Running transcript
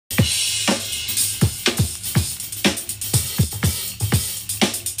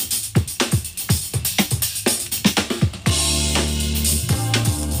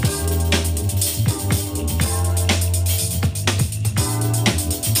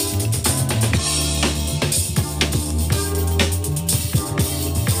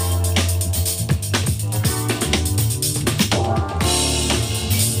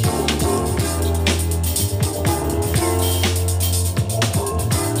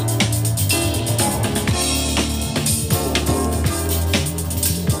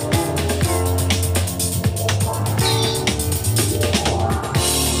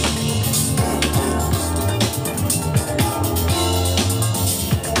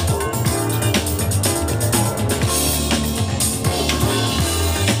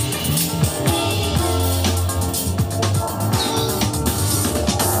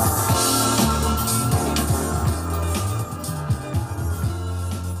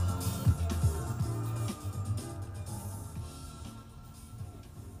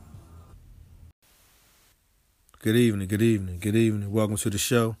Good evening, good evening, good evening. Welcome to the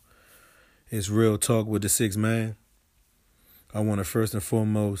show. It's Real Talk with the Sixth Man. I want to first and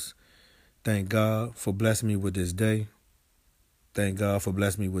foremost thank God for blessing me with this day. Thank God for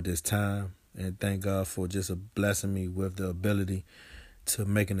blessing me with this time. And thank God for just blessing me with the ability to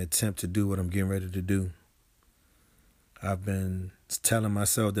make an attempt to do what I'm getting ready to do. I've been telling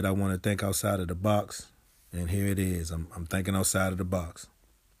myself that I want to think outside of the box. And here it is. I'm thinking outside of the box.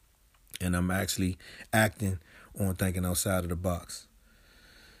 And I'm actually acting on thinking outside of the box.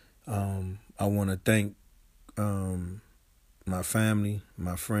 I want to thank my family,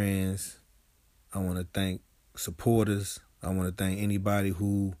 my friends. I want to thank supporters. I want to thank anybody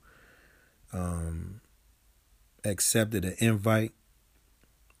who accepted an invite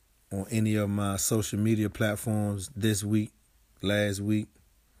on any of my social media platforms this week, last week.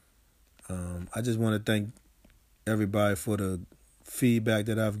 I just want to thank everybody for the feedback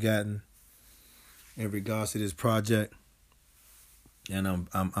that I've gotten in regards to this project. And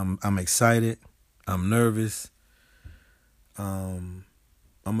I'm excited. I'm nervous. I'm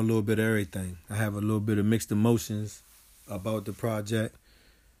a little bit of everything. I have a little bit of mixed emotions about the project,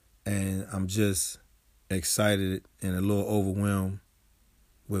 and I'm just excited and a little overwhelmed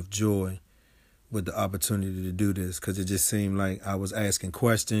with joy with the opportunity to do this, because it just seemed like I was asking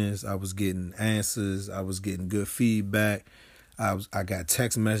questions, I was getting answers, I was getting good feedback. I got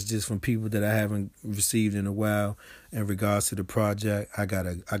text messages from people that I haven't received in a while in regards to the project. I got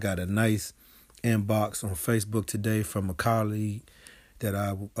a nice inbox on Facebook today from a colleague that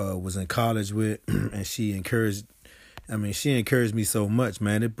I was in college with, and she encouraged me so much,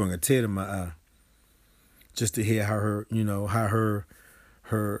 man. It brought a tear to my eye just to hear how her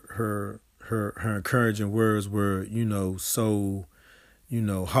encouraging words were, so,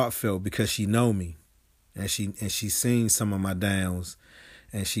 heartfelt, because she know me. And she's seen some of my downs,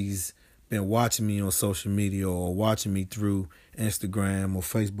 and she's been watching me on social media or watching me through Instagram or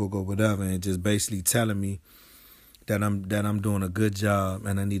Facebook or whatever, and just basically telling me that I'm doing a good job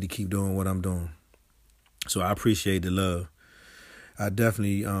and I need to keep doing what I'm doing. So I appreciate the love. I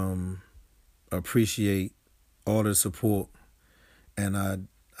definitely appreciate all the support, and I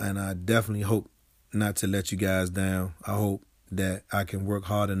definitely hope not to let you guys down. I hope that I can work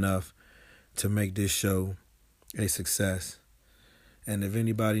hard enough to make this show a success. And if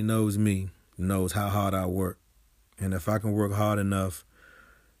anybody knows me, knows how hard I work. And if I can work hard enough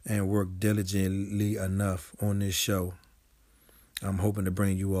and work diligently enough on this show, I'm hoping to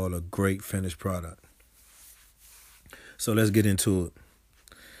bring you all a great finished product. So let's get into it.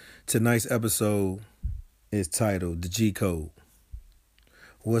 Tonight's episode is titled The G Code.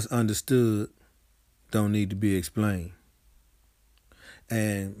 What's understood don't need to be explained.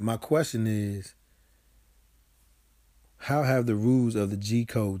 And my question is, how have the rules of the G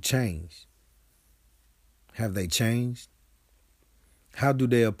Code changed? Have they changed? How do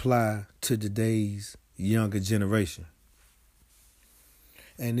they apply to today's younger generation?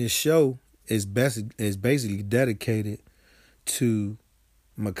 And this show is basically dedicated to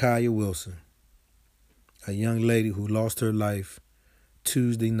Ma'Khia Wilson, a young lady who lost her life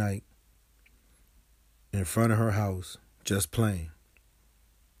Tuesday night in front of her house just playing.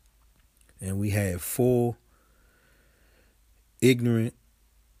 And we had 4 ignorant,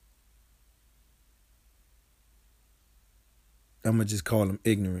 I'm going to just call them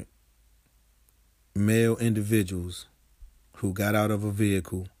ignorant, male individuals who got out of a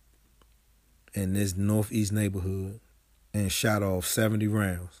vehicle in this northeast neighborhood and shot off 70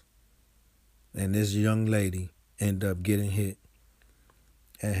 rounds. And this young lady ended up getting hit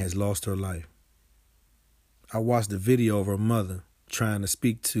and has lost her life. I watched the video of her mother trying to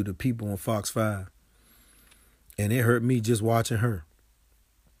speak to the people on Fox 5. And it hurt me just watching her,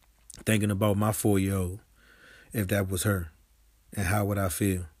 thinking about my 4-year-old, if that was her, and how would I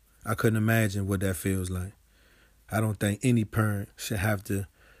feel. I couldn't imagine what that feels like. I don't think any parent should have to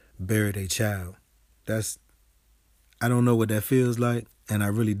bury their child. I don't know what that feels like, and I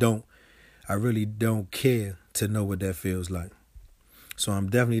really don't care to know what that feels like. So I'm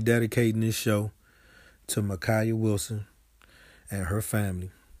definitely dedicating this show to Ma'Khia Wilson and her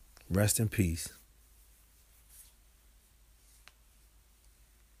family. Rest in peace.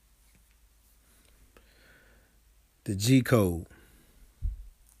 The G Code.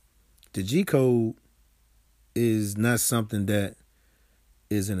 The G Code is not something that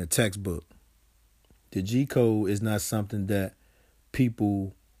is in a textbook. The G Code is not something that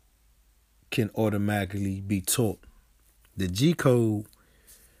people can automatically be taught. The G Code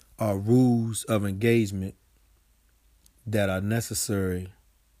are rules of engagement that are necessary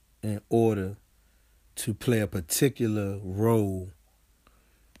in order to play a particular role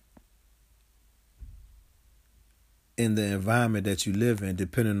in the environment that you live in,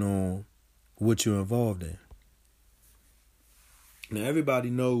 depending on what you're involved in. Now,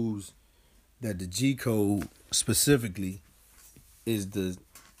 everybody knows that the G Code specifically is the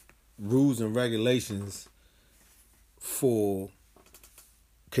rules and regulations for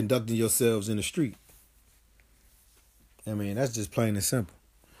conducting yourselves in the street. I mean, that's just plain and simple.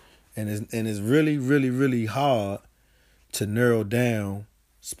 And it's really, really, really hard to narrow down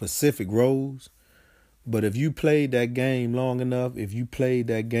specific roles. But if you played that game long enough, if you played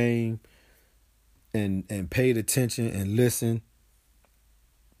that game and paid attention and listened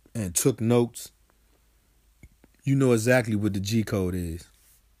and took notes, you know exactly what the G Code is.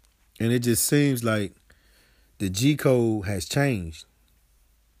 And it just seems like the G Code has changed.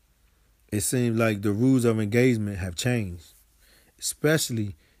 It seems like the rules of engagement have changed,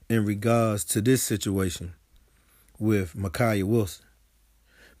 especially in regards to this situation with Ma'Khia Wilson.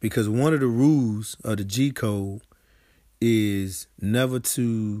 Because one of the rules of the G Code is never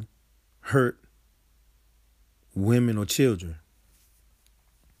to hurt women or children.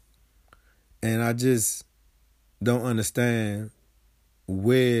 And I just don't understand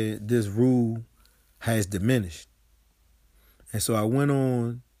where this rule has diminished. And so I went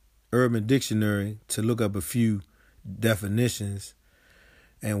on Urban Dictionary to look up a few definitions.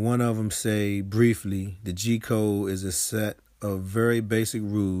 And one of them say briefly, the G Code is a set of very basic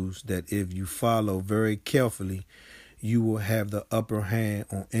rules that if you follow very carefully, you will have the upper hand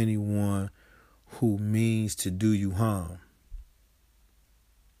on anyone who means to do you harm.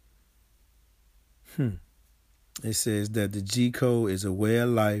 It says that the G Code is a way of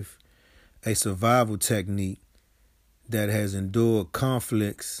life, a survival technique that has endured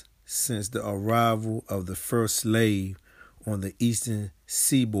conflicts since the arrival of the first slave on the eastern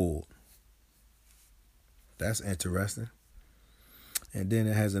seaboard. That's interesting. And then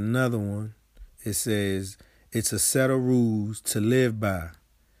it has another one. It says it's a set of rules to live by,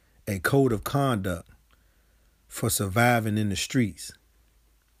 a code of conduct for surviving in the streets.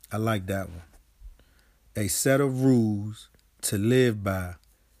 I like that one. A set of rules to live by,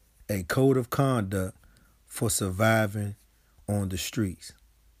 a code of conduct for surviving on the streets.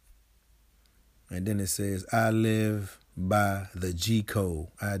 And then it says, I live by the G Code.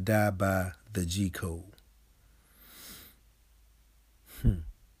 I die by the G Code.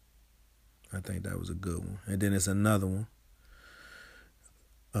 I think that was a good one. And then it's another one.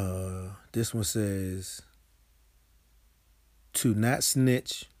 This one says, to not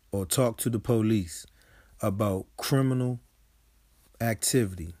snitch or talk to the police about criminal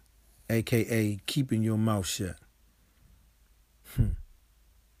activity, aka keeping your mouth shut. And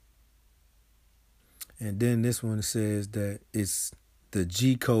then this one says that it's the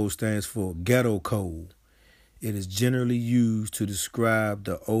G Code stands for Ghetto Code. It is generally used to describe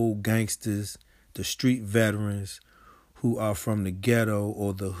the old gangsters, the street veterans who are from the ghetto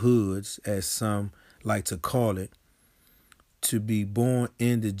or the hoods, as some like to call it. To be born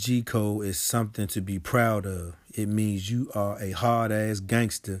in the G Code is something to be proud of. It means you are a hard-ass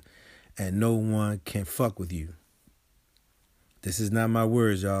gangster and no one can fuck with you. This is not my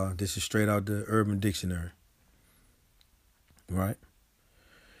words, y'all. This is straight out the Urban Dictionary. Right?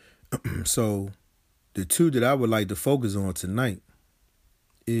 So the two that I would like to focus on tonight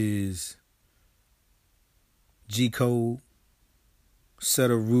is G Code,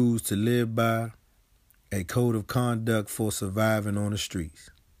 set of rules to live by, a code of conduct for surviving on the streets.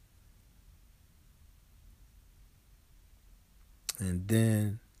 And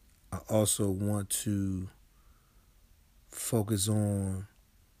then I also want to focus on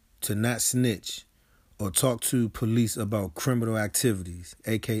to not snitch or talk to police about criminal activities,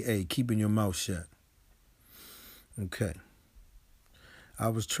 aka keeping your mouth shut. Okay. I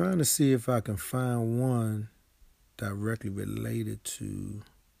was trying to see if I can find one directly related to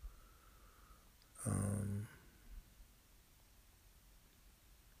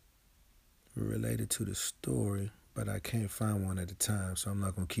the story, but I can't find one at the time, so I'm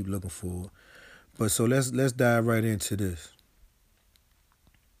not gonna keep looking for it. But so let's dive right into this.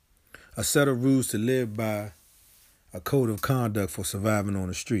 A set of rules to live by, a code of conduct for surviving on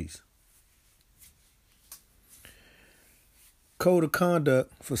the streets. Code of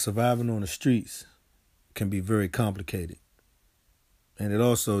conduct for surviving on the streets can be very complicated. And it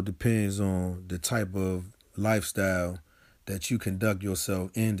also depends on the type of lifestyle that you conduct yourself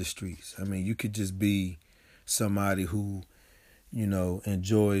in the streets. I mean, you could just be somebody who,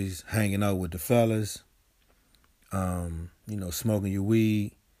 enjoys hanging out with the fellas, smoking your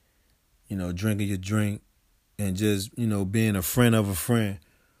weed, drinking your drink, and just, being a friend of a friend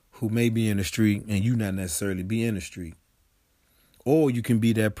who may be in the street and you not necessarily be in the street. Or you can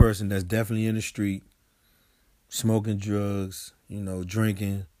be that person that's definitely in the street, smoking drugs,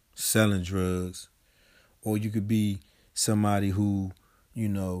 drinking, selling drugs. Or you could be somebody who,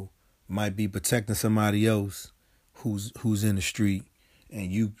 might be protecting somebody else who's in the street,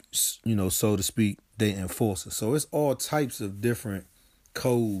 and so to speak, they enforcer. So it's all types of different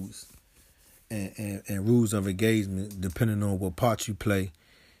codes and rules of engagement depending on what part you play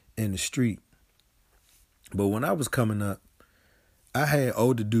in the street. But when I was coming up, I had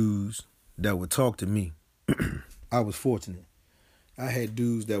older dudes that would talk to me. I was fortunate. I had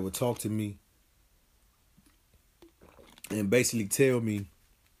dudes that would talk to me and basically tell me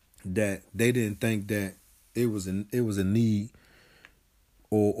that they didn't think that it was a need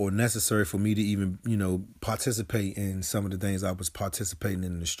or necessary for me to even, participate in some of the things I was participating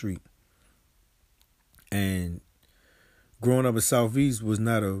in the street. And growing up in Southeast was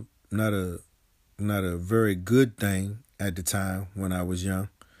not a very good thing at the time when I was young,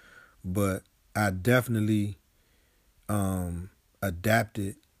 but I definitely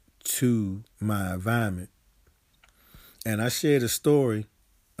adapted to my environment. And I shared a story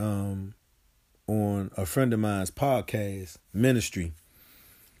on a friend of mine's podcast, Ministry,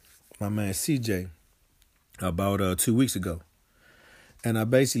 my man CJ, about 2 weeks ago. And I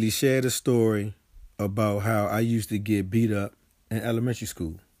basically shared a story about how I used to get beat up in elementary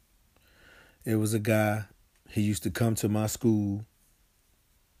school. It was a guy, he used to come to my school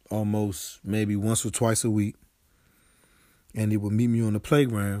almost maybe once or twice a week, and he would meet me on the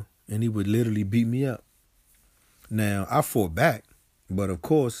playground, and he would literally beat me up. Now, I fought back, but of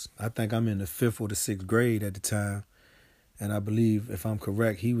course, I think I'm in the 5th or the 6th grade at the time, and I believe, if I'm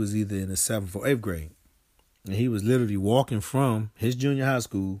correct, he was either in the 7th or 8th grade. And he was literally walking from his junior high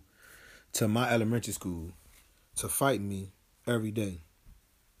school to my elementary school to fight me every day.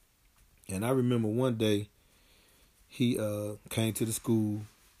 And I remember one day he came to the school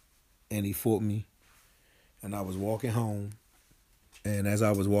and he fought me, and I was walking home. And as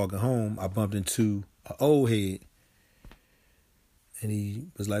I was walking home, I bumped into an old head. And he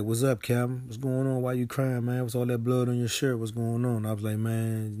was like, "What's up, Calvin? What's going on? Why you crying, man? What's all that blood on your shirt? What's going on?" I was like,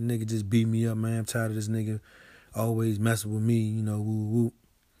 "Man, nigga just beat me up, man. I'm tired of this nigga always messing with me, woo woo."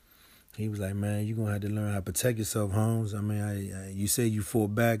 He was like, "Man, you gonna have to learn how to protect yourself, Holmes. I mean, you say you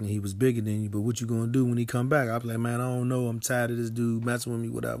fought back and he was bigger than you, but what you gonna do when he come back?" I was like, "Man, I don't know. I'm tired of this dude messing with me,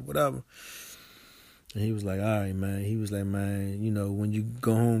 whatever." And he was like, "All right, man." He was like, "Man, when you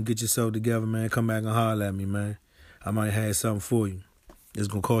go home, get yourself together, man. Come back and holler at me, man. I might have something for you. It's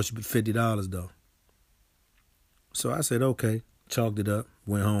gonna cost you $50 though." So I said, okay, chalked it up,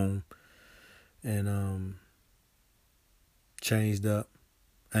 went home, and changed up.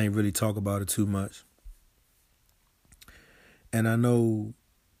 I ain't really talk about it too much. And I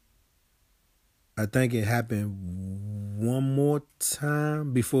think it happened one more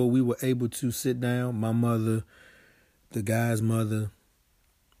time before we were able to sit down. My mother, the guy's mother,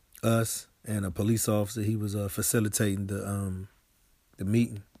 us, and a police officer. He was facilitating the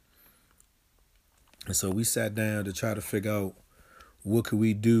meeting. And so we sat down to try to figure out what could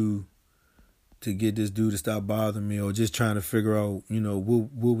we do to get this dude to stop bothering me, or just trying to figure out,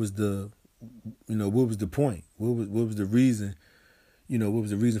 what was the point? What was the reason? What was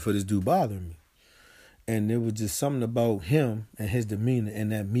the reason for this dude bothering me? And there was just something about him and his demeanor in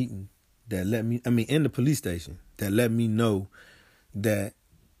that meeting that in the police station, that let me know that,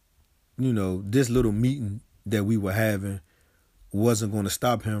 this little meeting that we were having wasn't going to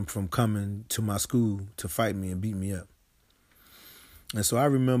stop him from coming to my school to fight me and beat me up. And so I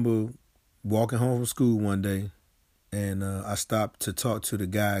remember walking home from school one day, and I stopped to talk to the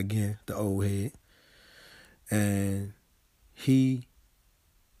guy again, the old head, and he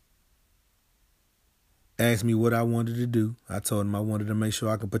asked me what I wanted to do. I told him I wanted to make sure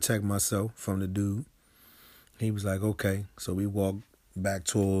I could protect myself from the dude. He was like, okay. So we walked back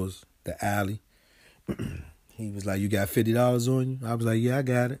towards the alley. He was like, "You got $50 on you?" I was like, "Yeah, I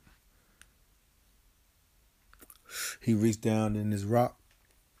got it." He reached down in his rock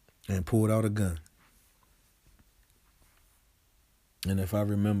and pulled out a gun. And if I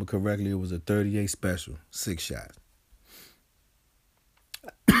remember correctly, it was a 38 special, 6 shots.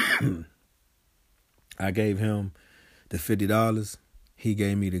 I gave him the $50. He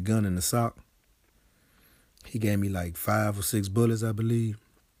gave me the gun and the sock. He gave me like 5 or 6 bullets, I believe,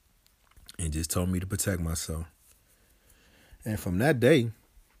 and just told me to protect myself. And from that day,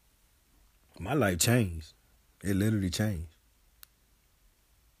 my life changed. It literally changed.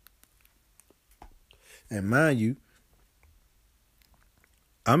 And mind you,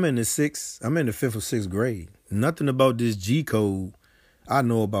 I'm in the 5th or 6th grade. Nothing about this G code I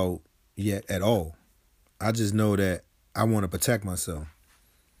know about yet at all. I just know that I want to protect myself.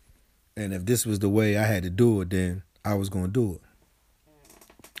 And if this was the way I had to do it, then I was going to do it.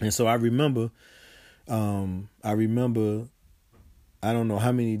 And so I remember, I don't know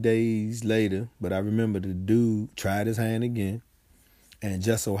how many days later, but I remember the dude tried his hand again. And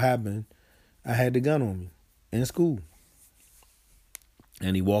just so happened, I had the gun on me in school.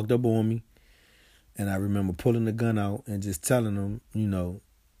 And he walked up on me. And I remember pulling the gun out and just telling him,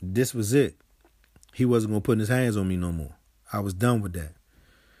 this was it. He wasn't going to put his hands on me no more. I was done with that.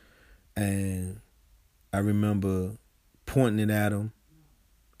 And I remember pointing it at him.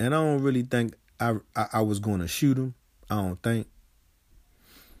 And I don't really think I was going to shoot him. I don't think.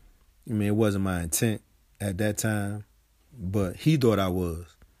 It wasn't my intent at that time. But he thought I was.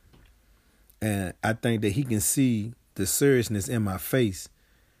 And I think that he can see the seriousness in my face,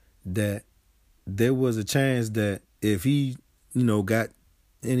 that there was a chance that if he, got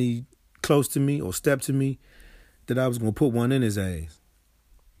any close to me or stepped to me, that I was going to put one in his ass.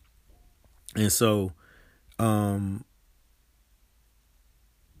 And so I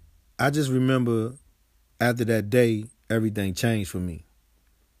just remember after that day, everything changed for me.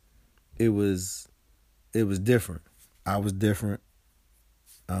 It was different. I was different.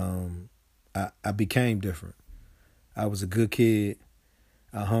 I became different. I was a good kid.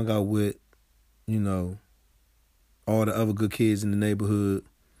 I hung out with, all the other good kids in the neighborhood.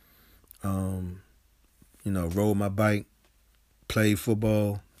 Rode my bike, played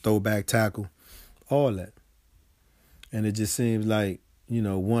football, throw back tackle, all that. And it just seems like,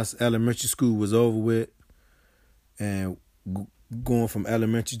 once elementary school was over with and going from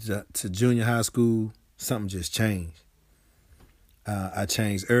elementary to junior high school, something just changed. I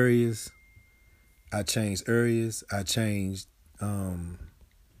changed areas. I changed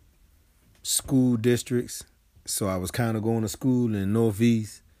school districts. So I was kind of going to school in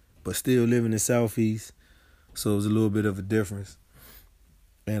Northeast, but still living in Southeast. So it was a little bit of a difference.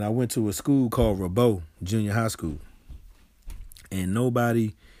 And I went to a school called Rabot Junior High School. And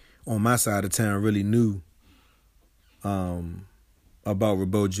nobody on my side of town really knew about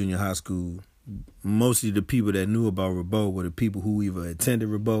Rabot Junior High School. Mostly the people that knew about Rabot were the people who either attended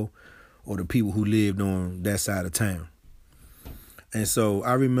Rabot or the people who lived on that side of town. And so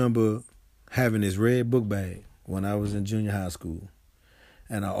I remember having this red book bag when I was in junior high school.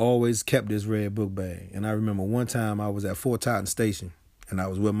 And I always kept this red book bag. And I remember one time I was at Fort Totten Station and I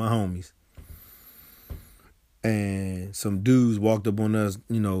was with my homies. And some dudes walked up on us,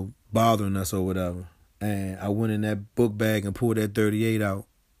 bothering us or whatever. And I went in that book bag and pulled that 38 out.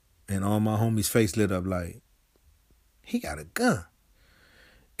 And all my homies' face lit up like, he got a gun.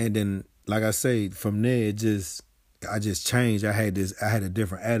 And then, like I say, from there, I just changed. I had a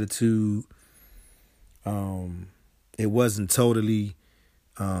different attitude. It wasn't totally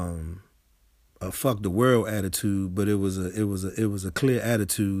a fuck the world attitude, but it was a clear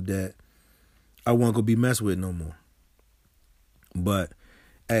attitude that I wasn't gonna be messed with no more. But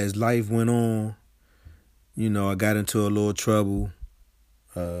as life went on, I got into a little trouble.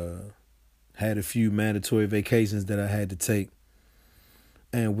 Had a few mandatory vacations that I had to take.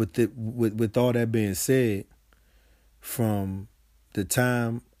 And with all that being said, from the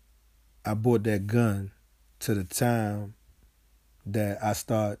time I bought that gun to the time that I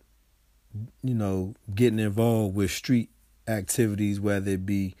start, getting involved with street activities, whether it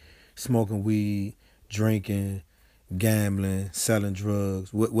be smoking weed, drinking, gambling, selling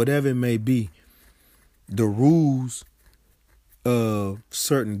drugs, whatever it may be, the rules of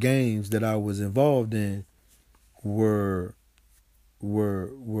certain games that I was involved in were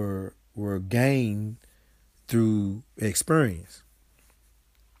gained through experience.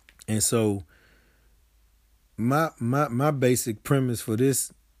 And so my basic premise for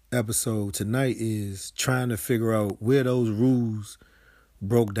this episode tonight is trying to figure out where those rules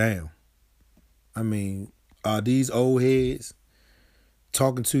broke down. I mean, are these old heads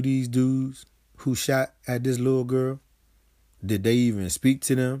talking to these dudes who shot at this little girl? Did they even speak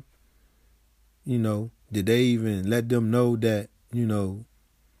to them? Did they even let them know that,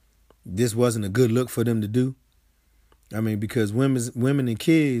 this wasn't a good look for them to do? I mean, because women and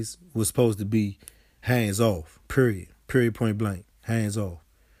kids were supposed to be hands off, period, point blank, hands off.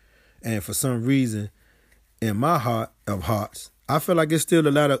 And for some reason, in my heart of hearts, I feel like there's still a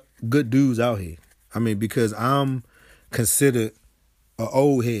lot of good dudes out here. I mean, because I'm considered an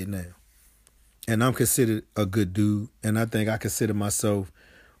old head now. And I'm considered a good dude. And I think I consider myself,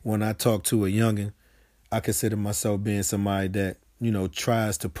 when I talk to a youngin', I consider myself being somebody that,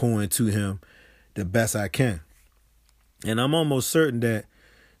 tries to pour into him the best I can. And I'm almost certain that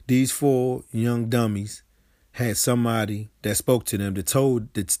these 4 young dummies had somebody that spoke to them, to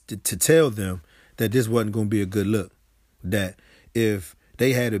tell them that this wasn't going to be a good look. That if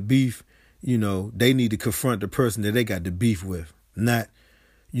they had a beef, they need to confront the person that they got the beef with, not,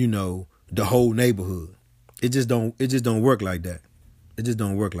 the whole neighborhood. It just don't work like that. It just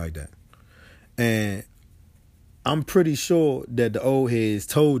don't work like that. And I'm pretty sure that the old heads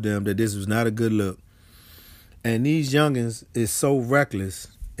told them that this was not a good look. And these youngins is so reckless,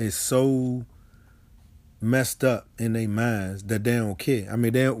 is so messed up in their minds that they don't care. I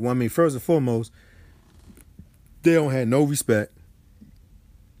mean, first and foremost, they don't have no respect.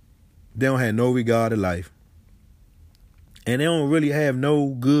 They don't have no regard to life. And they don't really have no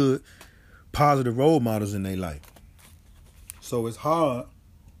good, positive role models in their life. So it's hard.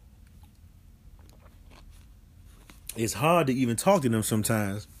 It's hard to even talk to them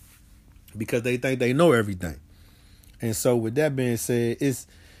sometimes because they think they know everything. And so with that being said,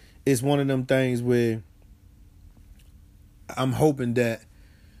 it's one of them things where I'm hoping that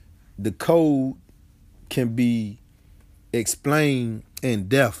the code can be explained in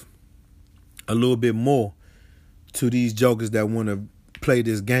depth a little bit more to these jokers that want to play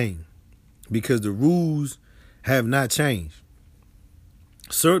this game, because the rules have not changed.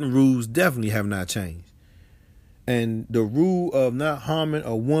 Certain rules definitely have not changed. And the rule of not harming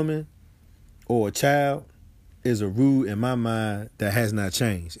a woman or a child is a rule in my mind that has not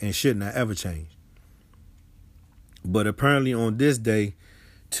changed and should not ever change. But apparently on this day,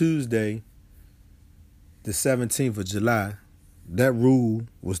 Tuesday, the 17th of July, that rule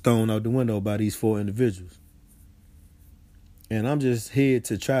was thrown out the window by these 4 individuals. And I'm just here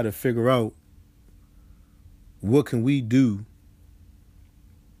to try to figure out what can we do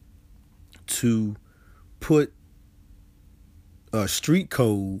to put a street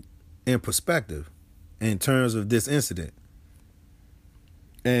code in perspective in terms of this incident.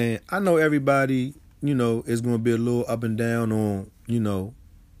 And I know everybody, is going to be a little up and down on,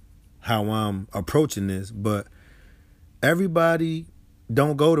 how I'm approaching this, but everybody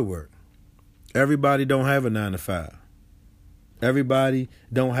don't go to work. Everybody don't have a 9 to 5. Everybody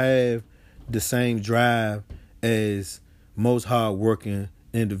don't have the same drive as most hardworking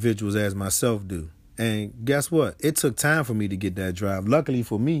individuals as myself do. And guess what? It took time for me to get that drive. Luckily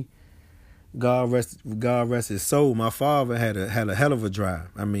for me, God rest his soul, my father had a hell of a drive.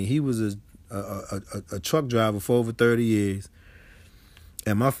 I mean, he was a truck driver for over 30 years.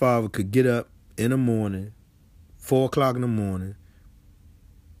 And my father could get up in the morning, 4 o'clock in the morning,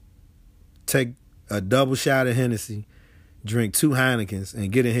 take a double shot of Hennessy, drink 2 Heinekens,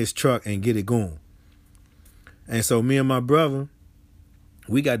 and get in his truck and get it going. And so me and my brother,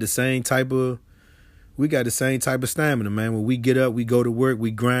 we got the same type of stamina, man. When we get up, we go to work, we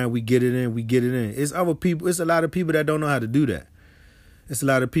grind, we get it in. It's a lot of people that don't know how to do that. It's a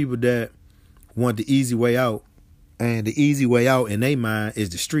lot of people that want the easy way out, and the easy way out in their mind is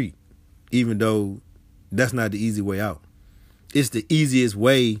the street, even though that's not the easy way out. It's the easiest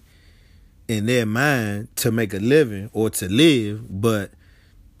way in their mind to make a living or to live, but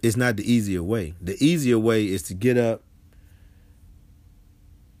it's not the easier way. The easier way is to get up,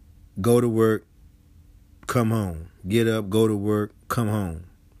 go to work, come home. Get up, go to work, come home.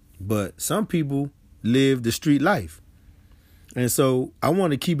 But some people live the street life. And so I want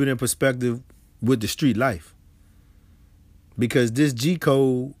to keep it in perspective with the street life, because this G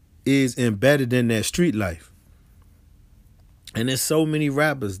code is embedded in that street life. And there's so many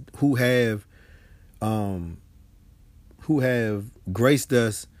rappers who have graced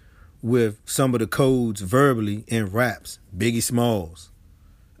us with some of the codes verbally in raps. Biggie Smalls,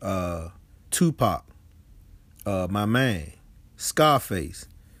 Tupac, my man, Scarface,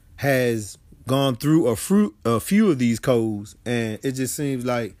 has gone through a few of these codes, and it just seems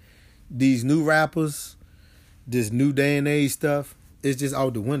like these new rappers, this new day and age stuff, it's just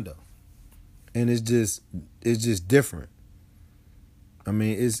out the window. And it's just different. I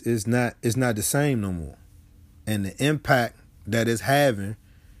mean, it's not the same no more. And the impact that it's having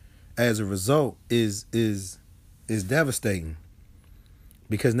as a result is devastating.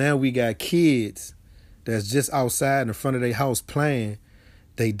 Because now we got kids that's just outside in the front of their house playing,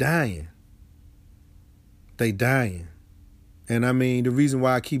 they dying. And I mean, the reason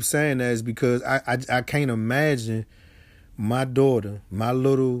why I keep saying that is because I can't imagine my daughter, my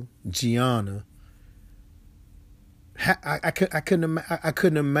little Gianna. I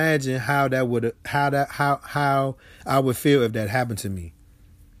couldn't imagine how I would feel if that happened to me.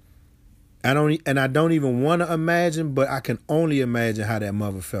 I don't even want to imagine, but I can only imagine how that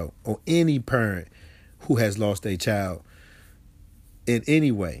mother felt, or any parent who has lost their child in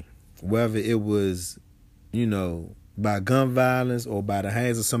any way, whether it was, by gun violence or by the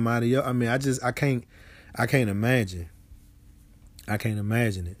hands of somebody else. I mean, I can't imagine. I can't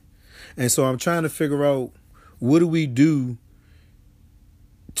imagine it. And so I'm trying to figure out, what do we do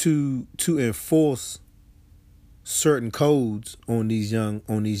to enforce certain codes on these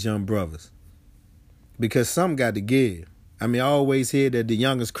young brothers, because some got to give. I mean, I always hear that the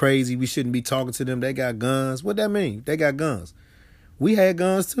young is crazy. We shouldn't be talking to them. They got guns. What that mean? They got guns. We had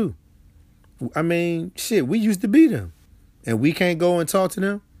guns too. I mean, shit, we used to be them. And we can't go and talk to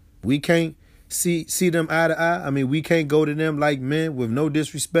them. We can't see them eye to eye. I mean, we can't go to them like men with no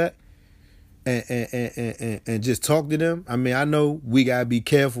disrespect and just talk to them. I mean, I know we got to be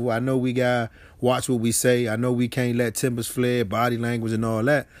careful. I know we got to watch what we say. I know we can't let tempers flare, body language and all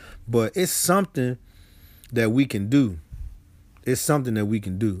that. But it's something that we can do. It's something that we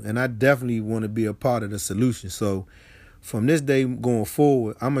can do. And I definitely want to be a part of the solution. So from this day going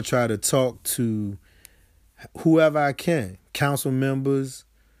forward, I'm going to try to talk to whoever I can, council members,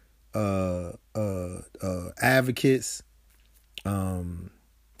 advocates. I'm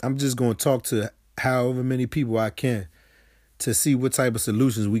just going to talk to however many people I can to see what type of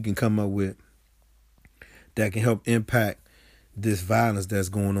solutions we can come up with that can help impact this violence that's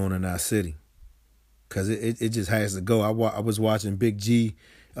going on in our city. Because it just has to go. I was watching Big G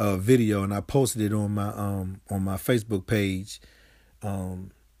video, and I posted it on my Facebook page,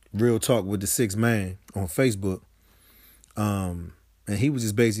 Real Talk with the 6th Man on Facebook. And he was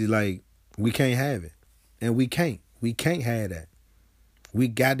just basically like, we can't have it. And we can't have that. We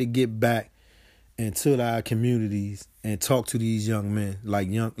got to get back into our communities and talk to these young men like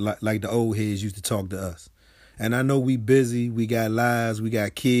the old heads used to talk to us. And I know we busy, we got lives, we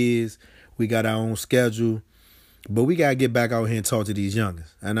got kids, we got our own schedule, but we gotta get back out here and talk to these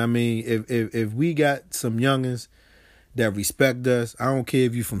youngins. And I mean, if we got some youngins that respect us, I don't care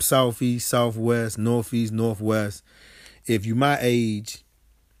if you from Southeast, Southwest, Northeast, Northwest. If you my age,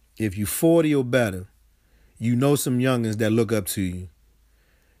 if you 40 or better, you know some youngins that look up to you.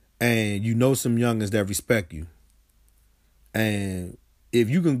 And you know some youngins that respect you. And if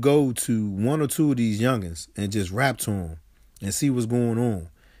you can go to one or two of these youngins and just rap to them and see what's going on,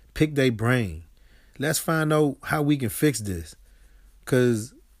 pick their brain. Let's find out how we can fix this.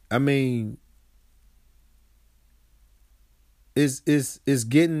 Because, I mean, it's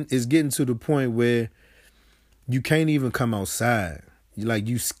getting to the point where you can't even come outside.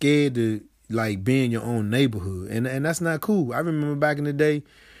 You scared to be in your own neighborhood. And that's not cool. I remember back in the day,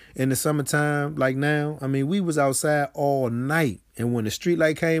 in the summertime, like now, I mean, we was outside all night. And when the street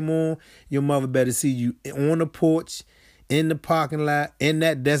light came on, your mother better see you on the porch, in the parking lot, in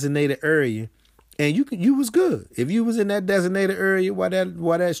that designated area. And you was good. If you was in that designated area while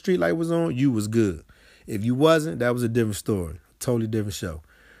that street light was on, you was good. If you wasn't, that was a different story. Totally different show.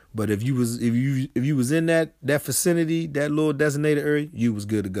 But if you was in that vicinity, that little designated area, you was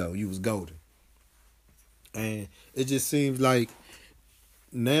good to go. You was golden. And it just seems like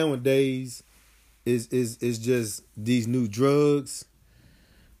nowadays is just these new drugs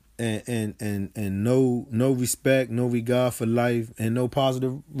and no respect, no regard for life, and no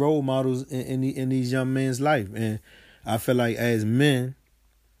positive role models in these young men's life. And I feel like as men,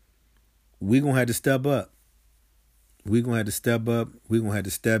 we're gonna have to step up. We're gonna have to step up, we're gonna have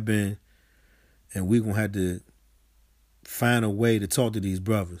to step in, and we're gonna have to find a way to talk to these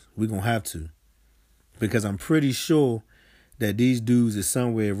brothers. We're gonna have to. Because I'm pretty sure that these dudes is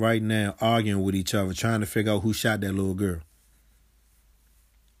somewhere right now arguing with each other, trying to figure out who shot that little girl.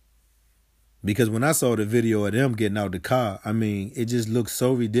 Because when I saw the video of them getting out the car, I mean, it just looks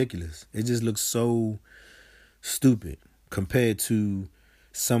so ridiculous. It just looks so stupid compared to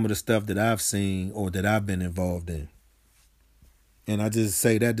some of the stuff that I've seen or that I've been involved in. And I just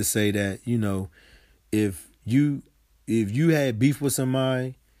say that to say that, you know, if you had beef with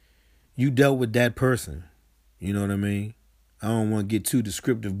somebody, you dealt with that person. You know what I mean? I don't want to get too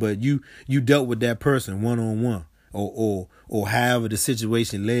descriptive, but you dealt with that person one-on-one. Or however the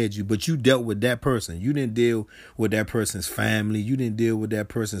situation led you, but you dealt with that person. You didn't deal with that person's family. You didn't deal with that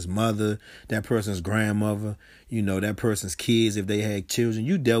person's mother, that person's grandmother, you know, that person's kids if they had children.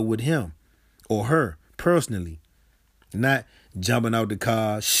 You dealt with him or her personally, not jumping out the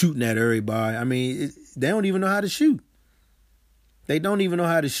car, shooting at everybody. I mean, they don't even know how to shoot. They don't even know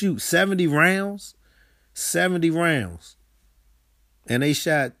how to shoot. 70 rounds. And they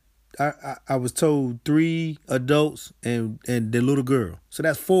shot, I was told 3 adults and the little girl. So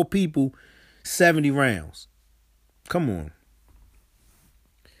that's 4 people, 70 rounds. Come on.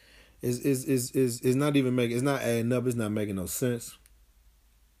 It's not even making, it's not adding up. It's not making no sense.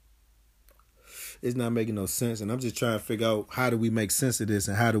 It's not making no sense. And I'm just trying to figure out how do we make sense of this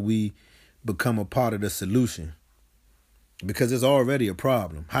and how do we become a part of the solution? Because it's already a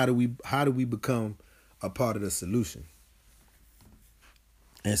problem. How do we become a part of the solution?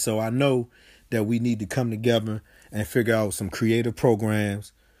 And so I know that we need to come together and figure out some creative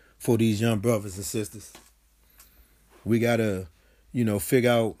programs for these young brothers and sisters. We got to, figure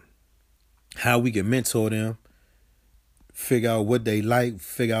out how we can mentor them, figure out what they like,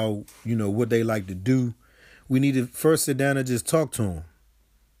 figure out, what they like to do. We need to first sit down and just talk to them.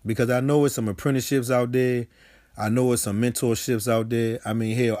 Because I know it's some apprenticeships out there. I know it's some mentorships out there. I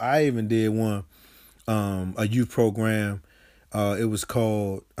mean, hell, I even did one, a youth program. It was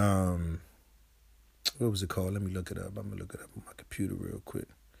called, what was it called? Let me look it up. I'm going to look it up on my computer real quick.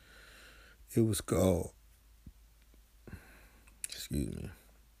 It was called,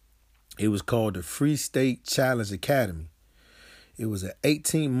 it was called the Free State Challenge Academy. It was an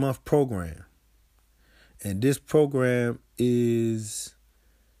 18-month program. And this program is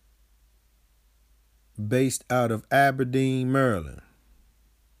based out of Aberdeen, Maryland.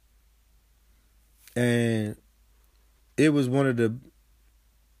 And it was one of the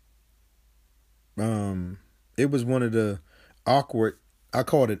awkward, I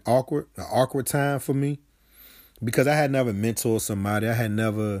called it awkward, an awkward time for me, because I had never mentored somebody. I had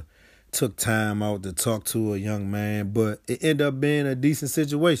never took time out to talk to a young man, but it ended up being a decent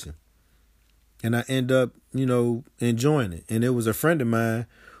situation. And I ended up, enjoying it. And it was a friend of mine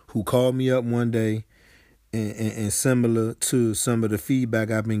who called me up one day, and similar to some of the feedback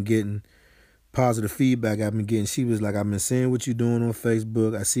I've been getting, positive feedback I've been getting, she was like, I've been seeing what you're doing on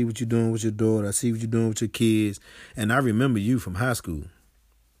Facebook. I see what you're doing with your daughter. I see what you're doing with your kids. And I remember you from high school.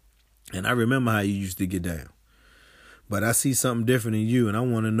 And I remember how you used to get down. But I see something different in you, and I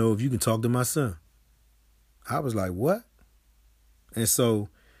want to know if you can talk to my son. I was like, what? And so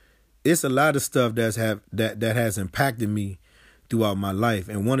it's a lot of stuff that has impacted me throughout my life.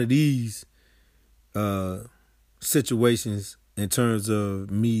 And one of these situations, in terms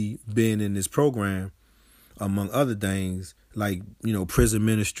of me being in this program, among other things, like, prison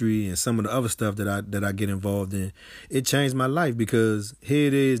ministry and some of the other stuff that I get involved in, it changed my life, because here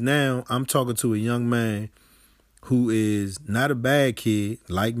it is now, I'm talking to a young man who is not a bad kid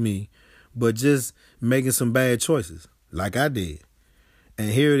like me, but just making some bad choices like I did.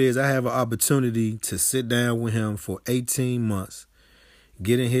 And here it is, I have an opportunity to sit down with him for 18 months,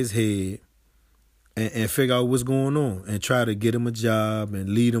 get in his head, and figure out what's going on, and try to get him a job and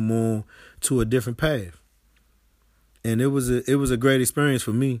lead him on to a different path. And it was a great experience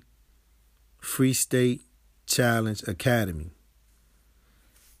for me. Free State Challenge Academy.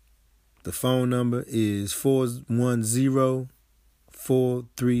 The phone number is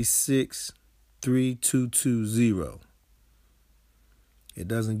 410-436-3220. It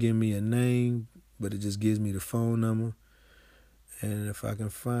doesn't give me a name, but it just gives me the phone number. And if I can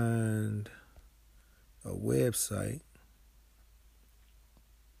find a website,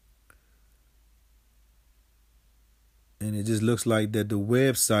 and it just looks like that the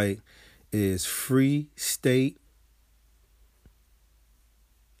website is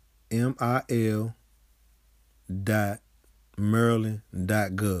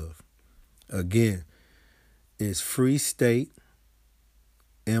freestatemil.maryland.gov. Again, it's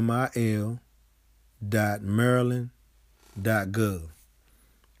freestatemil.maryland.gov.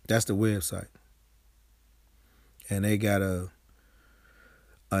 That's the website. And they got a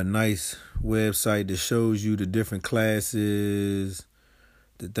nice website that shows you the different classes,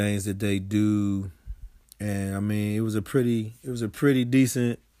 the things that they do. And I mean, it was a pretty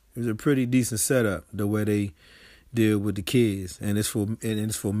decent setup, the way they deal with the kids. And it's for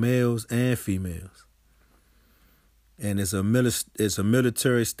males and females. And it's a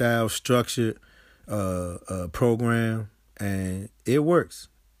military style structured program, and it works.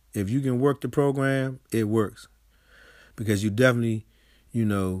 If you can work the program, it works. Because you definitely,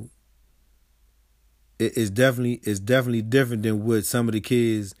 it's definitely different than what some of the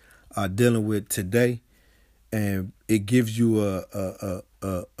kids are dealing with today, and it gives you a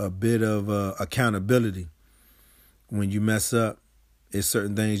bit of accountability when you mess up. It's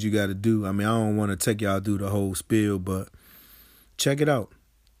certain things you got to do. I mean, I don't want to take y'all through the whole spiel, but check it out.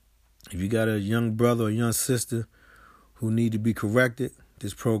 If you got a young brother or young sister who need to be corrected,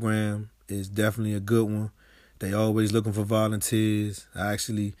 this program is definitely a good one. They always looking for volunteers. I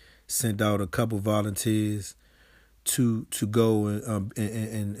actually sent out a couple volunteers to go and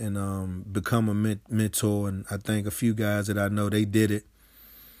become a mentor, and I think a few guys that I know, they did it,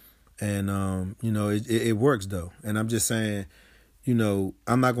 and it works though. And I'm just saying,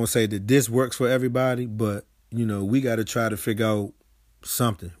 I'm not gonna say that this works for everybody, but we got to try to figure out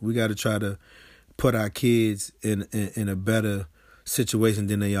something. We got to try to put our kids in a better situation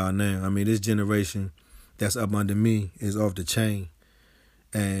than they are now. I mean, this generation that's up under me is off the chain.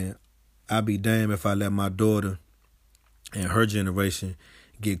 And I'd be damned if I let my daughter and her generation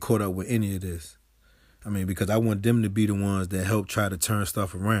get caught up with any of this. I mean, because I want them to be the ones that help try to turn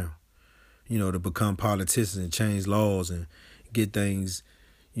stuff around. to become politicians and change laws and get things,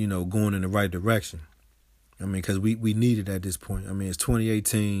 going in the right direction. I mean, because we need it at this point. I mean, it's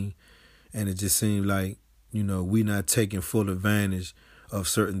 2018, and it just seems like, we not taking full advantage of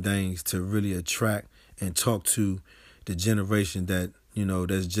certain things to really attract and talk to the generation that,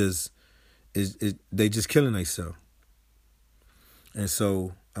 that's just, they just killing themselves. And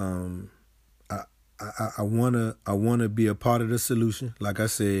so I wanna be a part of the solution, like I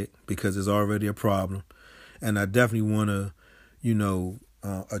said, because it's already a problem, and I definitely wanna,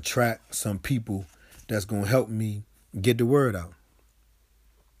 attract some people that's gonna help me get the word out.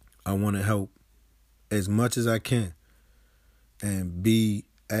 I want to help as much as I can and be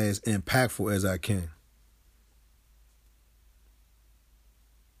as impactful as I can,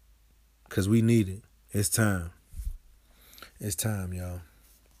 because we need it. It's time. It's time, y'all.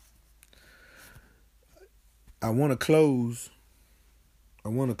 I want to close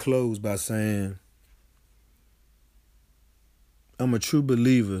by saying I'm a true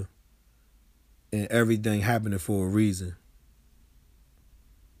believer in everything happening for a reason.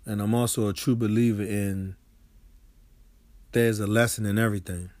 And I'm also a true believer in there's a lesson in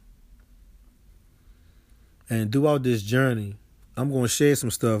everything. And throughout this journey, I'm going to share some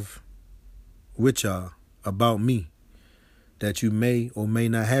stuff with y'all about me that you may or may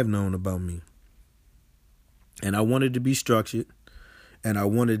not have known about me. And I wanted to be structured, and I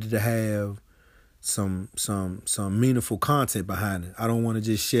wanted to have some meaningful content behind it. I don't want to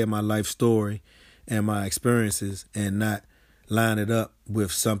just share my life story and my experiences and not line it up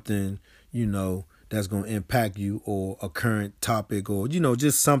with something, that's going to impact you, or a current topic, or,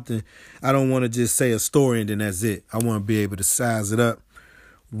 just something. I don't want to just say a story and then that's it. I want to be able to size it up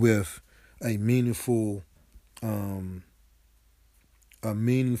with a meaningful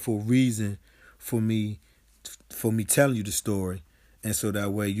reason for me telling you the story, and so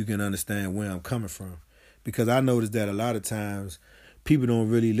that way you can understand where I'm coming from. Because I noticed that a lot of times people don't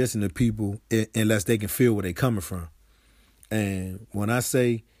really listen to people unless they can feel where they're coming from. And when I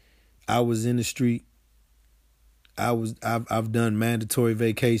say I was in the street, I've done mandatory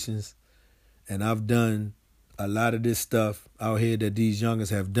vacations, and I've done a lot of this stuff out here that these youngers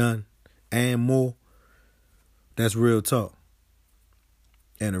have done and more. That's real talk.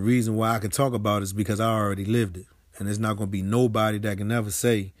 And the reason why I can talk about it is because I already lived it. And there's not going to be nobody that can ever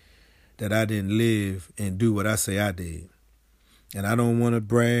say that I didn't live and do what I say I did. And I don't want to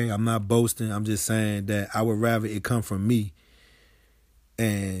brag. I'm not boasting. I'm just saying that I would rather it come from me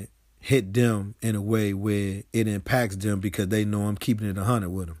and hit them in a way where it impacts them, because they know I'm keeping it 100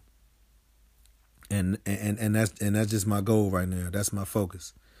 with them. And that's just my goal right now. That's my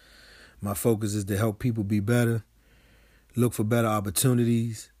focus. My focus is to help people be better, look for better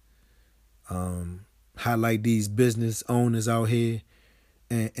opportunities, highlight these business owners out here,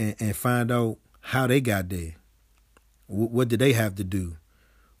 and find out how they got there. What did they have to do?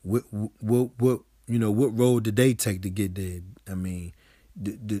 What road did they take to get there? I mean,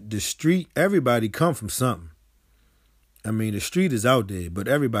 the street, everybody come from something. I mean, the street is out there, but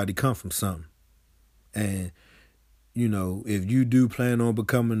everybody come from something. And, if you do plan on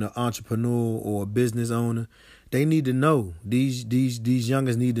becoming an entrepreneur or a business owner, they need to know. These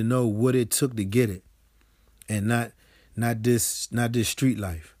youngers need to know what it took to get it, and not this street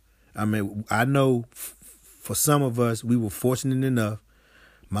life. I mean, I know for some of us, we were fortunate enough,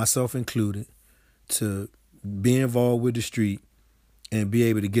 myself included, to be involved with the street and be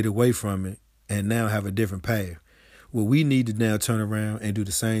able to get away from it and now have a different path. Well, we need to now turn around and do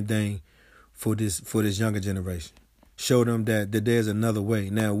the same thing for this younger generation. Show them that there's another way.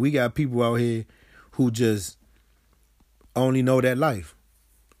 Now, we got people out here who just only know that life.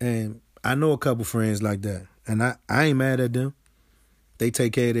 And I know a couple friends like that. And I ain't mad at them. They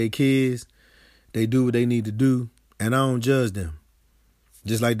take care of their kids. They do what they need to do. And I don't judge them.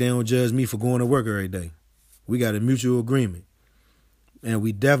 Just like they don't judge me for going to work every day. We got a mutual agreement. And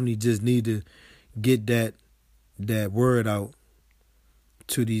we definitely just need to get that word out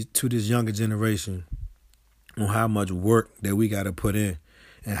to this younger generation on how much work that we got to put in,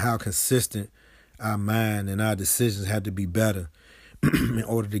 and how consistent our mind and our decisions have to be better in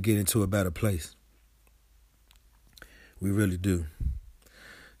order to get into a better place. We really do.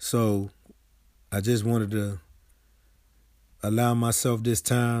 So I just wanted to allow myself this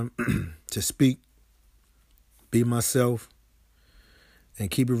time to speak, be myself,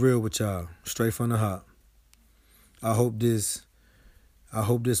 and keep it real with y'all, straight from the heart. I hope this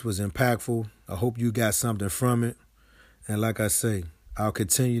was impactful. I hope you got something from it. And like I say, I'll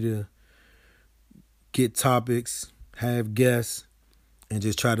continue to get topics, have guests, and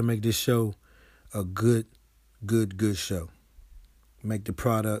just try to make this show a good show. Make the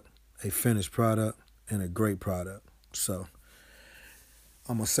product a finished product and a great product. So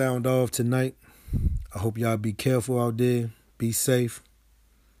I'm going to sound off tonight. I hope y'all be careful out there. Be safe.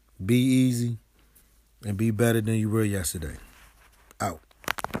 Be easy. And be better than you were yesterday. Out.